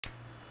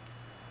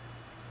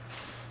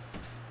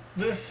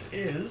This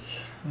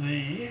is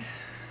the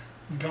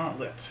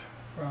Gauntlet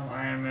from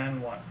Iron Man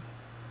 1.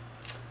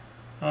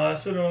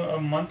 It's been a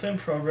month in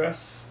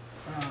progress.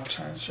 I'll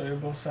try and show you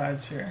both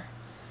sides here.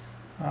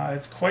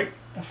 It's quite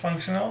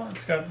functional.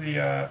 It's got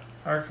the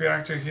arc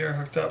reactor here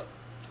hooked up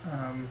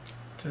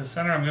to the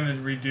center. I'm going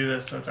to redo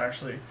this so it's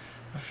actually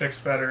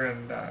fixed better,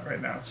 and right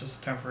now it's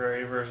just a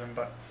temporary version.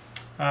 But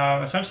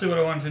essentially what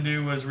I wanted to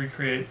do was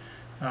recreate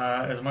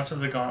as much of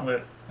the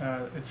Gauntlet,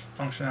 its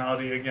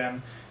functionality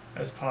again,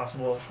 as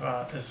possible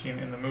as seen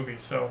in the movie.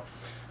 So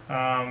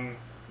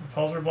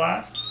repulsor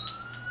blast.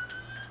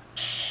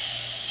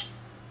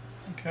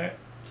 Okay,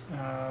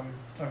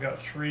 I've got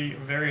 3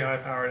 very high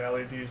powered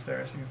LEDs there,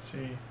 as you can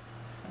see.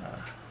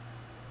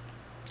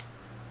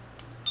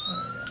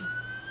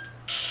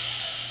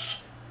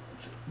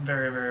 It's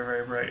very, very,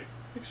 very bright.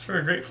 Makes for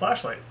a great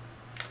flashlight.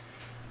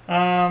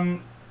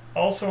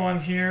 Also on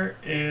here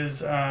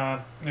is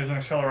there's an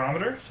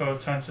accelerometer, so it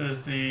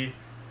senses the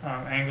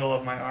angle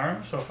of my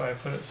arm. So if I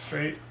put it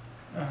straight,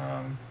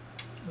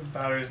 the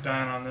battery's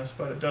dying on this,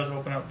 but it does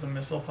open up the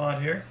missile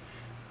pod here,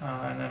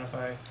 and then if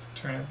I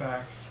turn it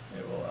back,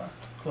 it will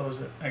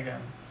close it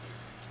again.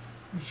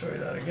 Let me show you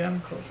that again,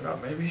 close it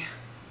up maybe.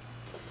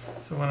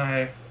 So when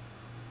I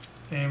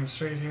aim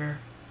straight here,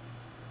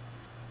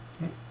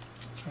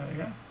 try it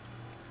again.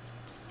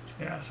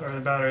 Yeah, sorry,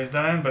 the battery's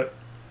dying, but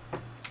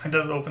it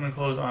does open and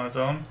close on its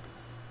own.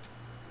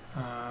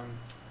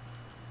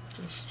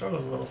 Just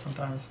struggles a little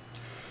sometimes.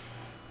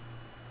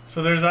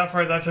 So there's that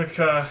part. That took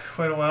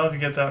quite a while to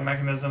get that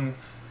mechanism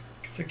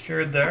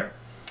secured there.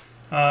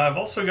 I've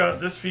also got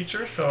this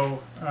feature,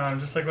 so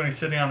just like when he's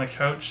sitting on the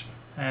couch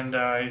and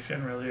he's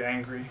getting really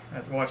angry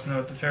at watching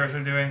what the terrorists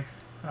are doing,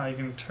 you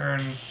can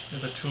turn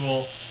with a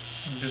tool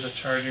and do the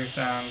charging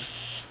sound.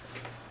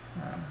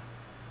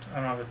 I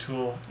don't have the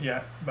tool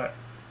yet, but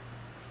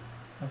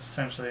that's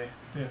essentially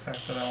the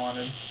effect that I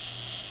wanted.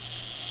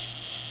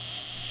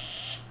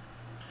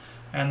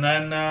 And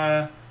then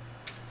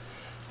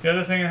the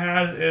other thing it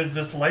has is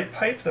this light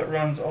pipe that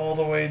runs all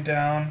the way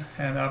down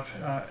and up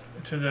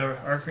to the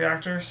arc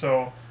reactor.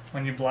 So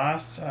when you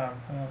blast, I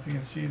don't know if you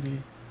can see the.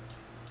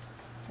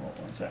 Hold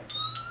on one sec.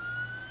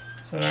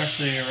 So it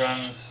actually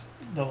runs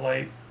the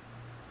light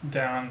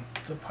down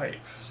the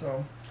pipe.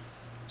 So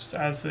just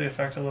adds to the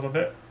effect a little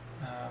bit.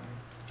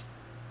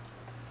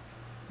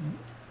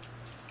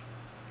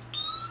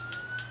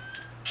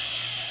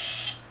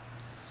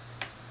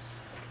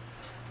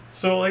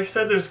 So like I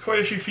said, there's quite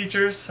a few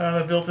features that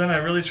are built in. I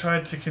really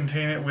tried to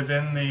contain it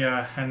within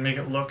the and make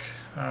it look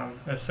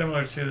as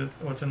similar to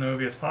what's in the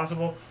movie as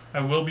possible. I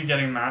will be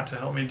getting Matt to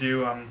help me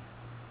do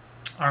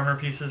armor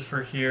pieces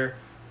for here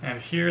and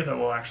here that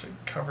will actually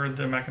cover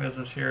the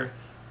mechanisms here,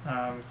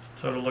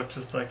 so it'll look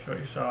just like what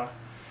you saw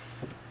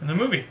in the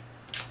movie.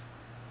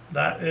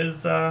 That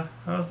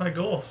was my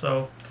goal.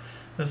 So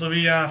this will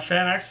be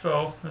Fan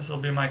Expo. This will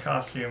be my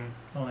costume,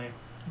 only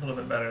a little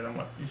bit better than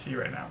what you see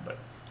right now. But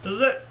this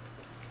is it.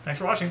 Thanks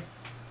for watching.